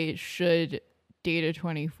guy should date a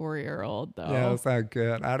 24-year-old though. Yeah, it's not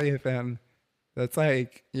good. I don't even. That's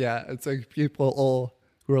like, yeah, it's like people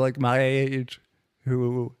who are like my age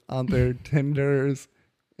who on their Tinders,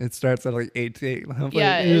 it starts at like 18.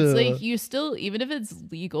 Yeah, it's "Ugh." like you still, even if it's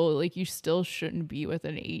legal, like you still shouldn't be with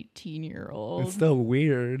an 18-year-old. It's still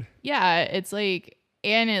weird. Yeah, it's like,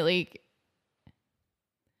 and it like,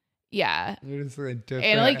 yeah. You're just like different.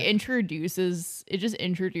 And like it just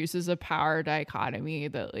introduces a power dichotomy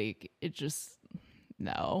that like, it just,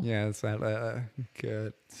 no. Yeah, it's not a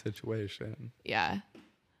good situation. Yeah.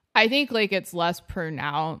 I think like it's less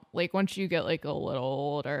pronounced. Like once you get like a little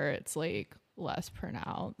older, it's like less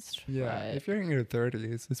pronounced. Yeah, But, if you're in your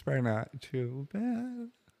 30s, it's probably not too bad.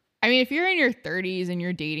 I mean, if you're in your 30s and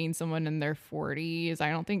you're dating someone in their 40s,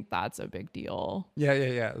 I don't think that's a big deal.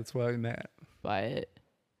 Yeah. That's what I meant. But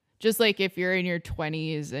just like if you're in your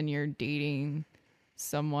 20s and you're dating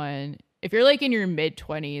someone, if you're like in your mid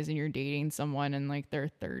 20s and you're dating someone in like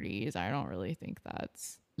their 30s, I don't really think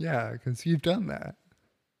that's. Yeah, because you've done that.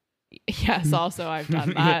 Yes, also I've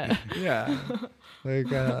done that. Yeah. Like,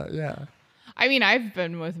 yeah. I mean, I've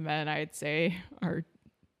been with men I'd say are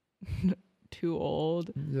too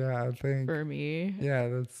old Yeah, I think. for me. Yeah,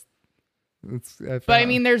 that's. But I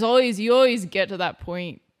mean, you always get to that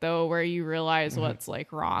point though where you realize what's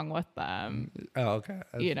like wrong with them, Oh, okay.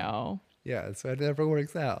 you know? Yeah, so it never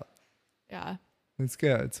works out. Yeah. It's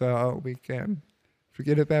good. So we can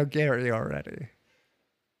forget about Gary already.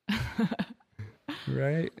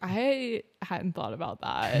 Right? I hadn't thought about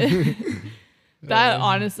that. That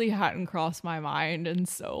honestly hadn't crossed my mind in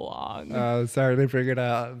so long. Sorry to bring it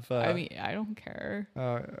up. But, I mean, I don't care.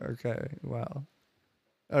 okay. Well,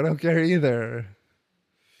 I don't care either.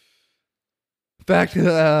 Back to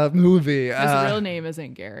the movie. His real name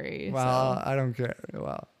isn't Gary. Well, So, I don't care.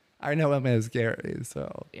 Well, I know him as Gary,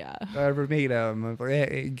 so yeah. if I ever meet him, I'm like,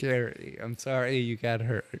 hey, Gary, I'm sorry you got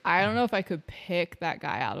hurt. I don't know if I could pick that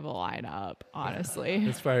guy out of a lineup, honestly.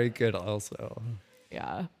 It's very good also.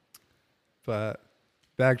 Yeah. But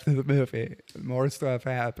back to the movie. More stuff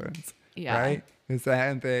happens. Yeah. Right? Is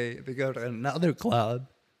that they go to another club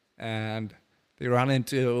and they run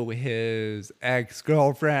into his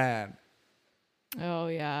ex-girlfriend. Oh,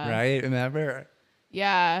 yeah. Right? Remember?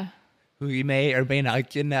 Yeah. Who he may or may not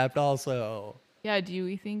kidnapped also. Yeah. Do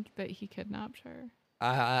we think that he kidnapped her?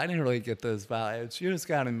 I didn't really get those vibes. She was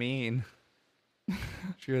kind of mean.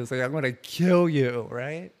 She was like, I'm going to kill you,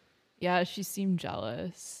 right? Yeah. She seemed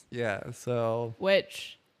jealous, Yeah, so,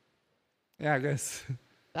 which yeah, I guess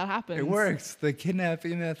that happens. it works. The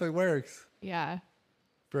kidnapping method works Yeah.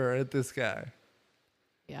 for this guy.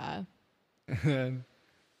 Yeah. And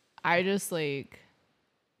I just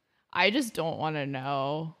don't want to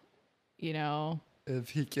know, you know? if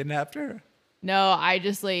he kidnapped her? No, I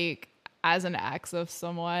just like, as an ex of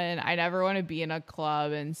someone, I never want to be in a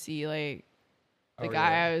club and see like the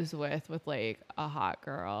guy I was with like a hot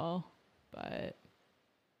girl, but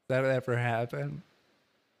That ever happened?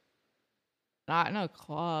 not in a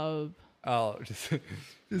club. Oh, just in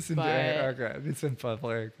But- okay, just in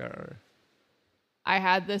public or I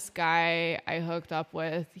had this guy I hooked up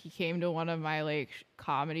with. He came to one of my like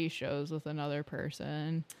comedy shows with another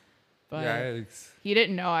person, but yikes. he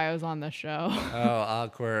didn't know I was on the show. Oh,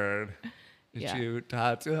 awkward. Did Yeah. you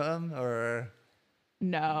talk to him or?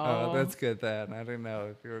 No. Oh, that's good then. I didn't know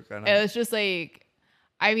if you were gonna. It was just like,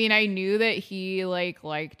 I mean, I knew that he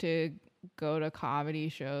liked to go to comedy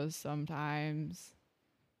shows sometimes.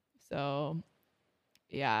 So,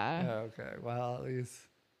 yeah. Yeah, okay. Well, at least.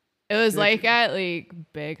 It was Did like you- at like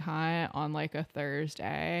Big Hunt on like a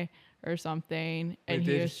Thursday or something, and Wait,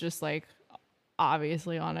 he did- was just like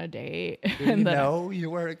obviously on a date. Did you and then, know you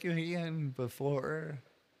were a comedian before?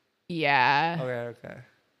 yeah, Okay.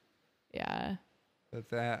 yeah, But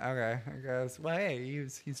that okay, I guess. Well, hey,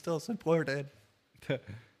 he still supported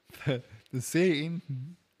the, the scene,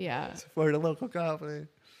 yeah, supported local comedy.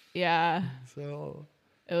 yeah. So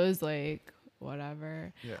It was like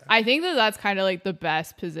whatever. yeah, I think that that's kind of like the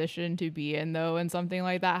best position to be in though when something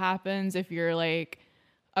like that happens. If you're like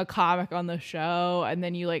a comic on the show and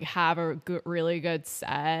then you like have a really good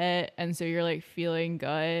set and so you're like feeling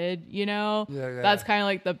good, you know? Yeah. That's kind of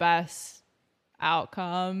like the best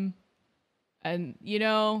outcome. And you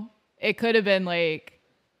know, it could have been like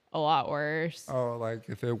a lot worse. Oh, like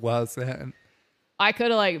if it wasn't. I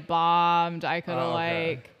could have like bombed. I could have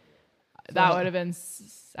Okay. that So- would have been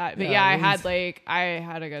sad. But Yeah, yeah, at least- I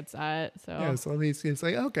had a good set. So Yeah, so at least it's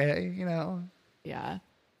like, okay, yeah.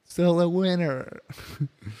 still a winner.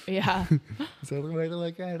 Yeah. So the way to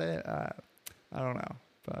look at it, I don't know,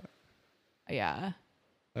 but Yeah.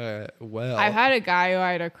 well, I've had a guy who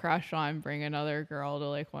I had a crush on bring another girl to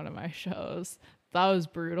like one of my shows. That was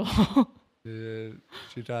brutal. did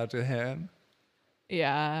you talk to him?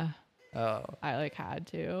 Yeah. Oh, I like had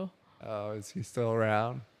to. is he still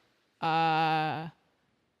around?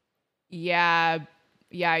 Yeah.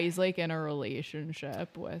 Yeah, he's like in a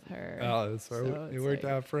relationship with her. Oh, so it it's worked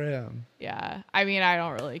like- out for him. Yeah. I mean, I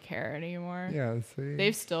don't really care anymore. Yeah, see.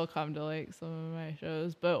 They've still come to like some of my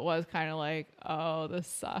shows, but it was kind of like, oh, this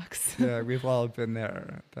sucks. Yeah, we've all been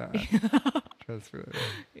there. At that. Trust me.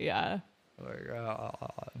 Yeah. Like,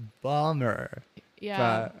 bummer.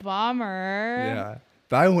 Yeah. But- Bummer. Yeah,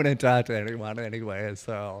 but I wouldn't talk to anyone anyway,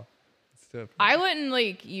 so it's different. I wouldn't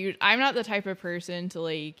like you. I'm not the type of person to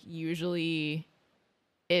like usually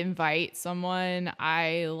invite someone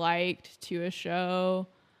I liked to a show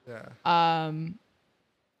Yeah.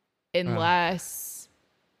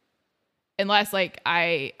 unless like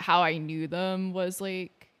how I knew them was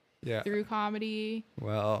like Yeah. through comedy.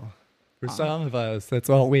 Well, for some of us, that's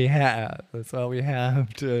all we have. That's all we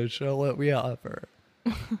have to show what we offer.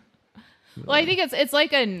 Well, I think it's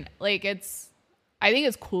like I think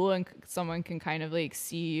it's cool and someone can kind of like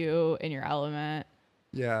see you in your element.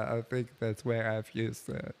 Yeah, I think that's where I've used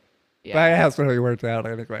it. Yeah. But it hasn't really worked out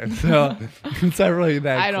anyway, so it's not really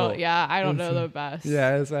that I don't. cool. Yeah, I don't know the best.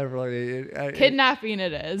 Yeah, it's not really. Kidnapping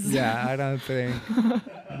it is. Yeah, I don't think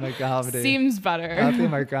my comedy. Seems I don't better. think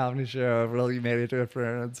my comedy show really made a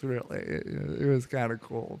difference. Really, it was kind of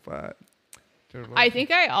cool, but. I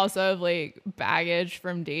think I also have like baggage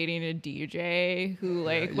from dating a DJ who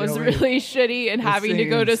like you was know, really shitty and having to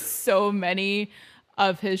go to seems- so many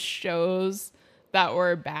of his shows that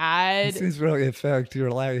were It bad. seems really affect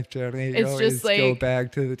your life, Jenny. You It's always just go like-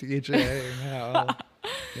 back to the DJ and how.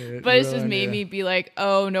 But it's just made me be like,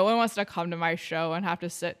 oh, no one wants to come to my show and have to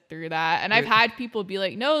sit through that. And I've had people be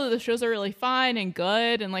like, no, the shows are really fun and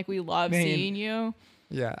good. And like, we love Man. seeing you.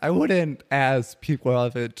 Yeah, I wouldn't ask people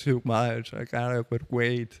of it too much. I kind of would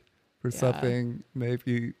wait for Yeah. something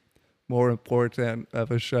maybe more important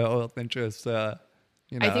of a show than just, I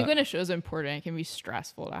think when a show's important, it can be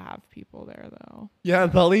stressful to have people there though. Yeah,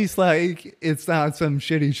 but at least like it's not some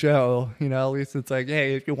shitty show, At least it's like,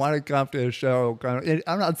 hey, if you want to come to a show,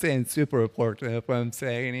 I'm not saying super important, but I'm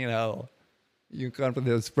saying, you come to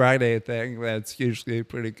this Friday thing that's usually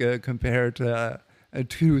pretty good compared to a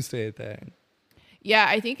Tuesday thing. Yeah,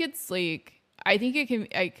 I think it's like,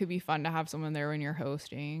 it could be fun to have someone there when you're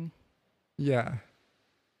hosting. Yeah.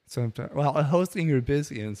 Sometimes, well, hosting, you're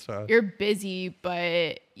busy and stuff. You're busy,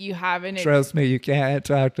 but you haven't. Trust me, you can't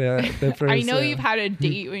talk to the person. I know you've had a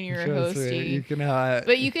date when you were Trust me, hosting. you cannot.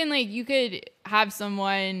 But you could have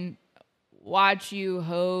someone watch you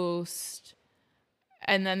host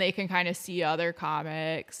and then they can kind of see other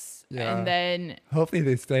comics. Yeah. And then, Hopefully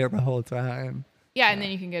they stay the whole time. and then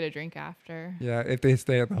you can get a drink after. Yeah, if they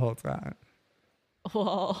stay the whole time.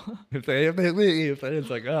 Well, If they leave, then it's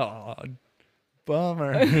like, oh,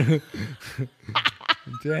 bummer.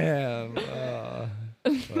 Damn.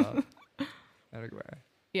 Well, anyway.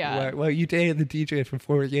 yeah. Well, you dated the DJ for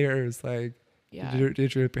 4 years. Like, Yeah.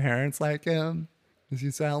 did your parents like him? Does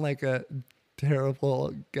he sound like a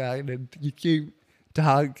terrible guy? And you keep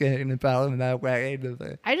talking about him that way.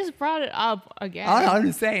 I just brought it up again. I'm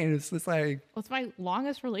just saying, it's just like, What's my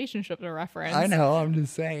longest relationship to reference? I know, I'm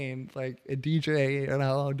just saying, like a DJ,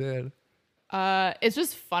 dude. It's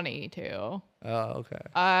just funny too. Oh, okay.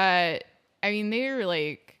 I mean, they were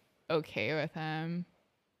like okay with him.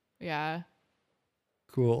 Yeah.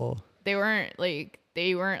 Cool. They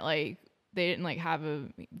didn't like have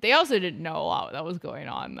they also didn't know a lot that was going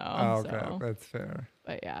on though. Oh, okay. So, That's fair.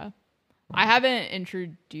 but yeah. I haven't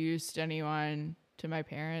introduced anyone to my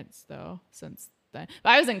parents though since then. But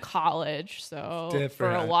I was in college, so for a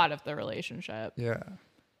Different. lot of the relationship.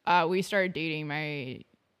 Yeah. We started dating my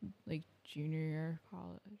like junior year of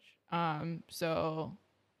college. So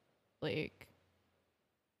like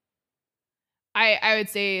I would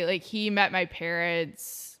say like he met my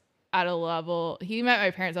parents at a level, he met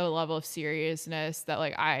my parents at a level of seriousness that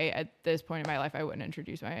like at this point in my life, I wouldn't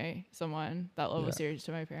introduce someone that level of serious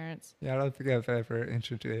to my parents. Yeah, I don't think I've ever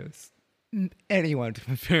introduced anyone to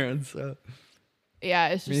my parents. So. Yeah,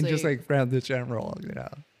 it's just just like friends in general,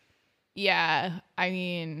 Yeah, I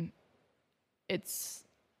mean, it's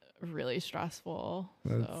really stressful.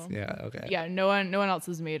 So. Yeah, okay. Yeah, no one else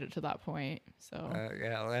has made it to that point. So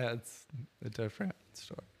yeah, that's a different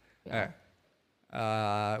story. yeah. All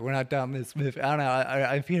right. We're not done this movie. I don't know.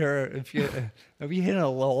 I feel if you hitting a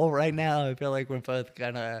lull right now, I feel like we're both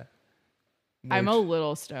gonna. I'm a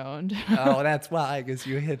little stoned. Oh, that's why, because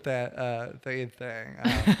you hit that thing.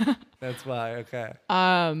 That's why. Okay.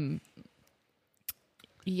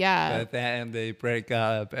 Yeah. But then they break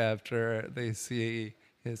up after they see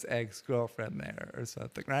his ex-girlfriend there or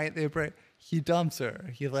something, right? He dumps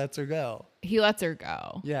her. He lets her go. He lets her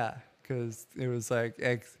go. Yeah, because it was like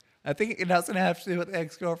I think it doesn't have to do with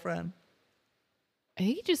ex-girlfriend. I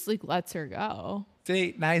think he just like lets her go.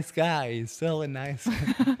 See, nice guy. He's still a nice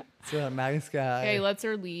guy. Yeah, he lets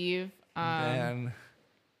her leave. And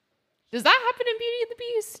does that happen in Beauty and the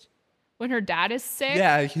Beast? When her dad is sick?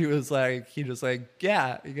 yeah, he was like,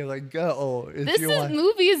 yeah. He goes like, go. This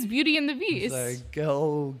movie is Beauty and the He's Beast. like,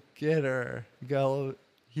 go get her. Go.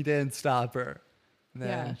 He didn't stop her. And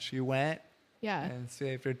then she went Yeah. and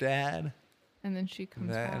saved her dad. And then she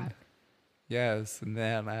comes back. Yes, and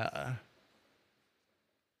then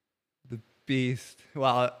the Beast,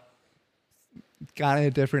 well, got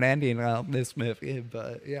a different ending on this movie,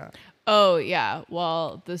 but yeah. Oh, yeah.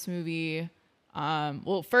 Well, this movie,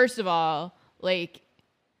 well, first of all, like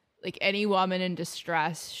any woman in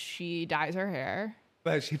distress, she dyes her hair.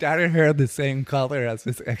 But she dyed her hair the same color as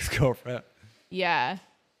his ex-girlfriend. Yeah.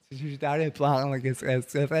 She dyed it blonde like his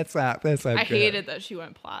ex. That's not I good. hated that she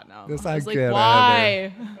went platinum. That's I was not like, good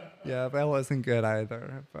why? Yeah, that wasn't good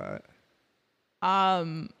either. But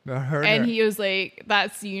And her he was like,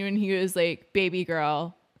 that scene when he was like, baby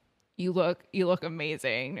girl, you look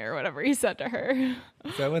amazing, or whatever he said to her.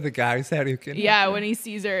 is that what the guy said? Yeah, when he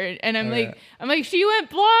sees her, and I'm yeah. like, she went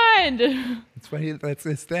blonde. That's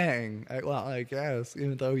his thing. I guess,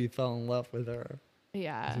 even though he fell in love with her.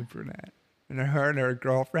 Yeah. As a brunette. And her and her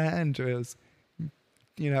girlfriend just,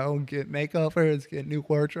 get makeovers, get new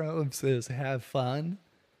wardrobes, just have fun.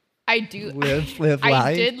 I do live life.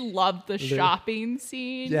 I did love the shopping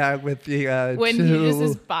scene. Yeah, with the when he just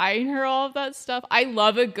is buying her all of that stuff. I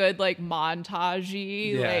love a good like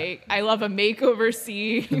montage-y. Yeah. Like I love a makeover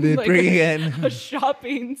scene. They like bring in a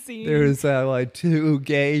shopping scene. There's like two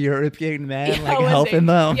gay European men when helping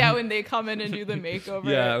them. Yeah, when they come in and do the makeover.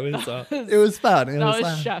 Yeah, it was fun. That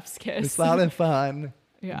was chef's kiss. It's a lot of fun.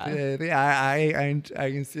 Yeah.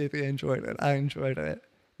 I can see they enjoyed it. I enjoyed it.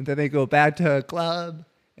 And then they go back to a club,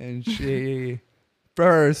 and she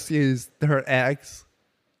first sees her ex,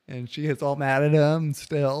 and she gets all mad at him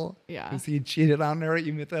still. Yeah. Because he cheated on her,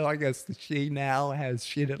 even though I guess she now has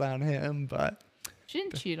cheated on him. But she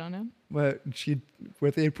didn't cheat on him. But were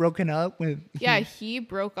they broken up when? He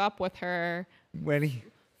broke up with her when he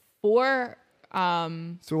for.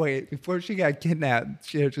 So wait, before she got kidnapped,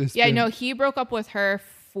 she had just. Yeah, no, he broke up with her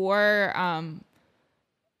for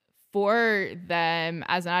them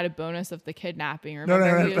as an added bonus of the kidnapping.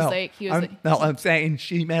 Remember, no. I'm saying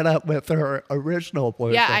she met up with her original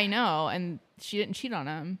boyfriend. Yeah, I know, and she didn't cheat on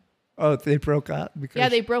him. Oh, they broke up because. Yeah,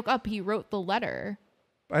 they broke up. He wrote the letter.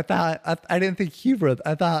 I thought I didn't think he wrote.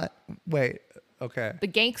 I thought. Wait. Okay. The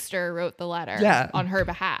gangster wrote the letter. Yeah. On her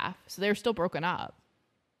behalf, so they were still broken up.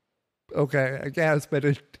 Okay, I guess,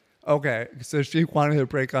 but okay. So she wanted to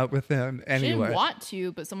break up with him anyway. She didn't want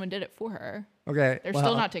to, but someone did it for her. Okay, they're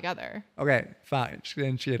still not together. Okay, fine. She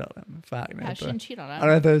didn't cheat on him. Fine. Yeah, she didn't cheat on him.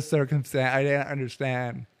 Under those circumstances, I didn't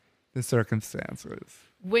understand the circumstances.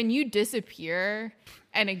 When you disappear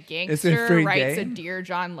and a gangster writes a Dear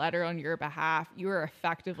John letter on your behalf, you are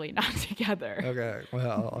effectively not together. Okay,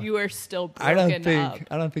 well, you are still broken up.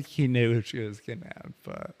 I don't think he knew she was kidnapped,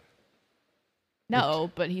 but.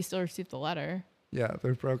 No, but he still received the letter. Yeah,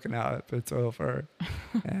 they're broken up. It's over.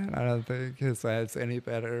 And I don't think his life's any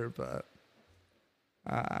better, but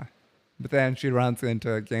then she runs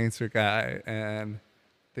into a gangster guy and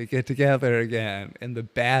they get together again in the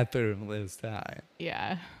bathroom this time.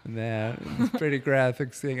 Yeah. And then it's pretty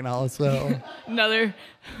graphic scene also. another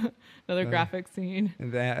graphic scene.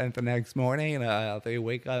 And then the next morning, they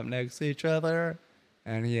wake up next to each other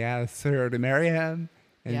and he asks her to marry him.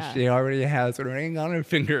 And she already has a ring on her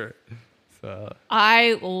finger. So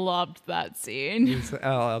I loved that scene.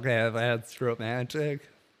 Okay, that's romantic.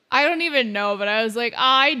 I don't even know, but I was like,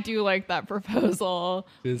 I do like that proposal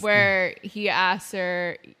where he asks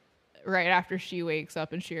her, right after she wakes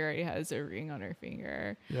up and she already has a ring on her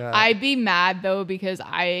finger. Yeah. I'd be mad though because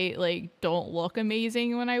I like don't look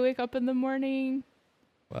amazing when I wake up in the morning.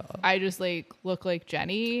 Well, I just like look like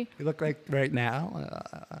Jenny. you look like right now.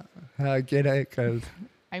 I get it because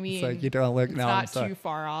I mean, it's like you don't look. it's No, I'm not sorry. too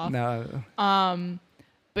far off. No.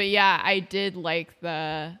 But yeah, I did like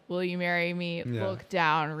the "Will you marry me?" Yeah. look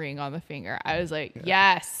down ring on the finger. I was like,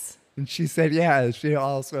 yes, And she said, yeah. She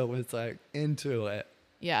also was like into it,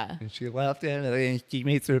 yeah. and she left it, and then she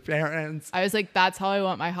meets her parents. I was like, that's how I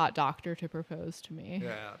want my hot doctor to propose to me.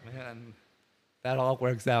 Yeah, man, that all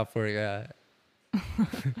works out for you.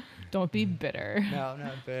 Don't be bitter. No,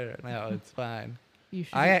 not bitter. No, it's fine. You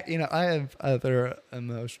should. I have other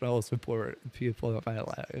emotional support people in my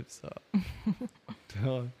life, so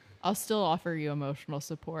don't. I'll still offer you emotional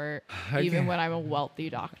support, Okay. even when I'm a wealthy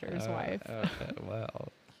doctor's wife. Okay, well,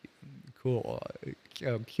 cool.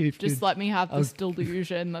 Keep Just let me have I'll- this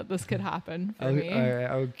delusion that this could happen for me.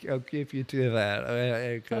 I'll keep you to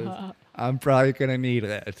that because I'm probably gonna need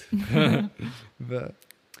it. But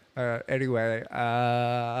anyway,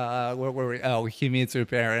 where were we? Oh, he meets her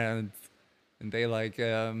parents, and they like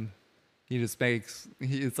he just makes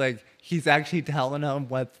he's actually telling them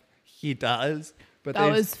what he does, but That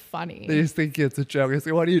they was just, funny. they just think it's a joke. It's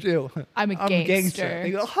like, what do you do? I'm a gangster. They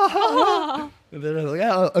go, ha, ha, ha. And they're like,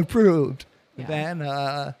 yeah, approved. Yeah. And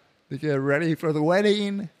then they get ready for the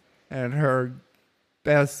wedding, and her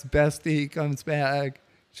bestie comes back.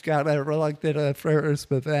 She got reluctant at first,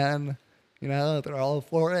 but then, they're all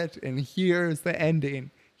for it. And here's the ending.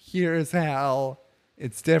 Here's how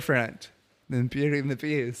it's different than Beauty and the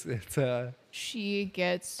Beast. It's She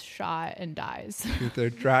gets shot and dies. they're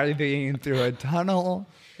driving through a tunnel,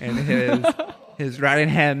 and his right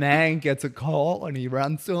hand man gets a call, and he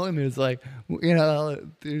runs to him. He's like,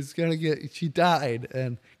 she died,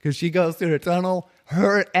 and because she goes through the tunnel,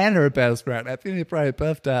 her and her best friend. I think they probably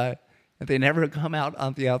both die, and they never come out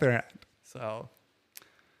on the other end. So,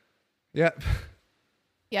 yep.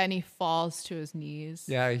 Yeah, and he falls to his knees.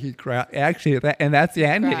 Yeah, he cried. Actually, that's the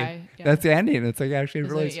ending. Cry, yeah. That's the ending. It's like actually Is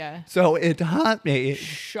really. it? Yeah. So it taught me.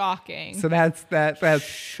 Shocking. So that's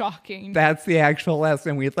shocking. that's the actual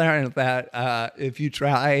lesson we learned, that if you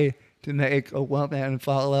try to make a woman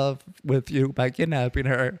fall in love with you by kidnapping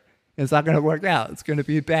her, it's not going to work out. It's going to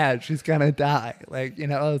be bad. She's going to die.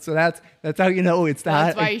 So that's how you know it's not.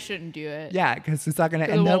 That's why you shouldn't do it. Yeah, because it's not going to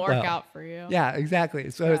 'Cause it end won't up work well. out for you. Yeah, exactly.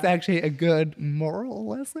 So it's Yeah. actually a good moral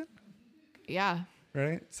lesson. Yeah.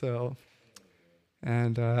 Right? So,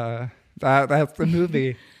 and that's the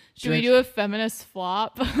movie. Should we do a feminist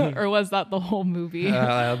flop? Or was that the whole movie?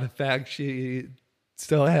 The fact she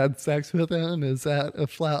still had sex with him, is that a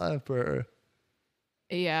flop? Or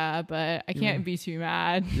Yeah, but I can't be too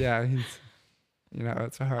mad. yeah, he's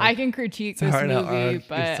it's hard. I can critique It's this hard to movie, argue.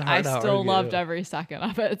 but It's I hard to still argue. loved every second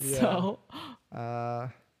of it. Yeah. So I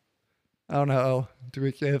don't know. Do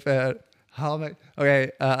we give it how many?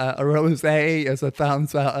 Okay, a rose is a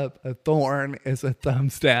thumbs up. A thorn is a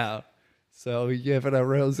thumbs down. So we give it a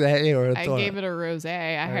rose or a I thorn. gave it a rose.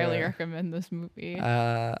 I highly Yeah. recommend this movie.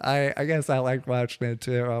 I guess I liked watching it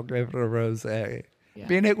too. I'll give it a rose. I Yeah.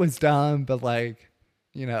 mean, it was dumb, but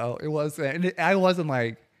it wasn't. I wasn't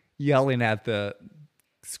like yelling at the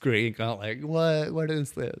screen, going like, "What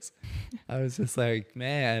is this?" I was just like,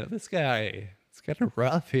 "Man, this guy, it's kind of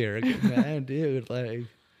rough here, man, dude." Like,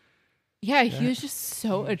 Yeah, he was just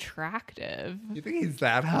so attractive. you think he's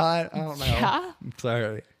that hot? I don't know. Yeah. I'm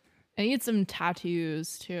sorry. And he had some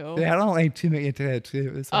tattoos too. Yeah, I don't like too many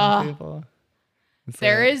tattoos on people. It's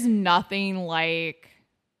There like- is nothing like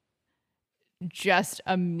just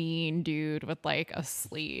a mean dude with like a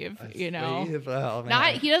sleeve, sleeve? Oh, man.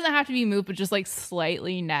 Not he doesn't have to be moved, but just like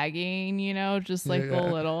slightly nagging, just like Yeah. a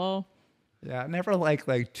little. Yeah, I never like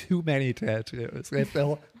too many tattoos. Like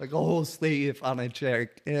a whole sleeve on a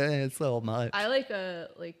chick. It's a little much. I like the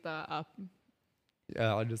up.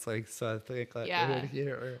 Yeah, I just like something like Yeah. right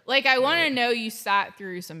here. Like I want to know you sat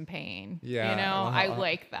through some pain. Yeah, I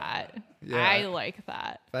like that. Yeah. I like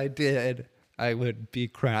that. If I did, I would be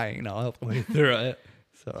crying all the way through it.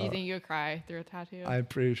 So Do you think you would cry through a tattoo? I'm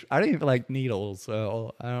pretty sure. I didn't even like needles,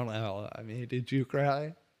 so I don't know. I mean, did you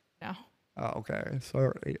cry? No, Oh, okay.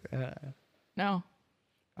 Sorry. no.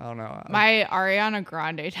 I don't know. My Ariana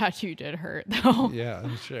Grande tattoo did hurt though. Yeah,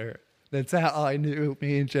 I'm sure. That's how I knew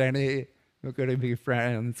me and Jenny were going to be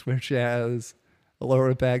friends, where she has a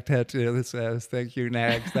lower back tattoo that says, "Thank you,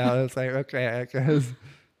 next." I was like, okay, because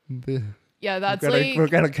Yeah, that's we're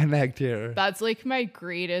going to connect here. that's like my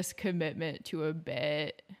greatest commitment to a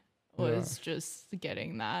bit was just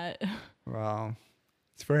getting that. Well,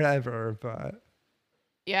 it's forever, but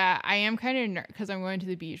Yeah, I am kind of because I'm going to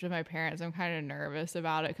the beach with my parents. I'm kind of nervous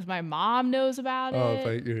about it because my mom knows about Oh, it.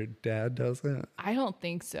 but your dad doesn't? I don't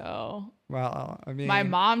think so. Well, I mean, My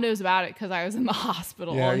mom knows about it because I was in the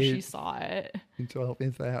hospital Yeah, and you- she saw it. you told me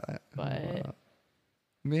that. But-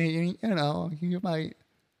 I mean, you know, you might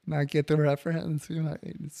not get the reference. You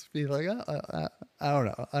might just be like, I don't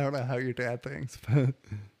know. I don't know how your dad thinks, but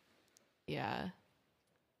Yeah.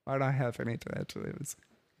 I don't have any tattoos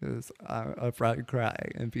because I'll probably cry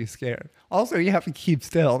and be scared. Also, you have to keep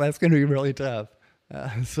still. That's going to be really tough.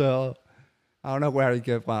 So I don't know where to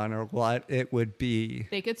get one or what it would be.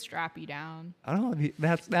 They could strap you down. I don't know.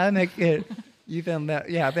 That make it even that.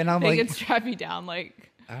 Yeah, then I'm They like, could strap you down like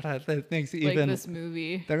I don't know, that makes it like even. this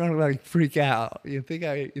movie. They're gonna like freak out. You think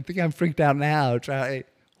I'm freaked out now? Try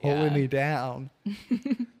holding Yeah. me down,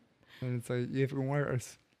 and it's like even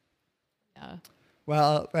worse. Yeah.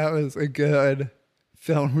 Well, that was a good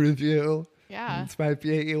film review. Yeah. This might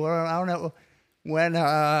be. Well, I don't know when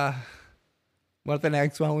what the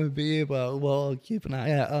next one would be, but we'll keep an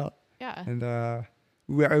eye out. Yeah. And I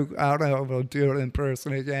don't know if we'll do it in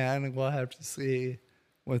person again, and we'll have to see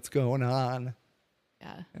what's going on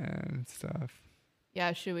Yeah. and stuff.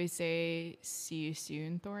 Yeah. Should we say see you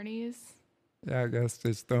soon, Thornies? Yeah, I guess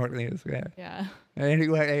this Thorny is there. Yeah.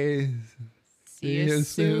 Anyways, See you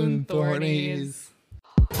soon, Thornies.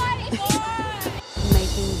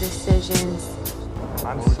 Making decisions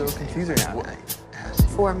I'm so confused right now.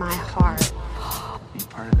 for my heart. Be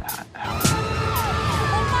part of that.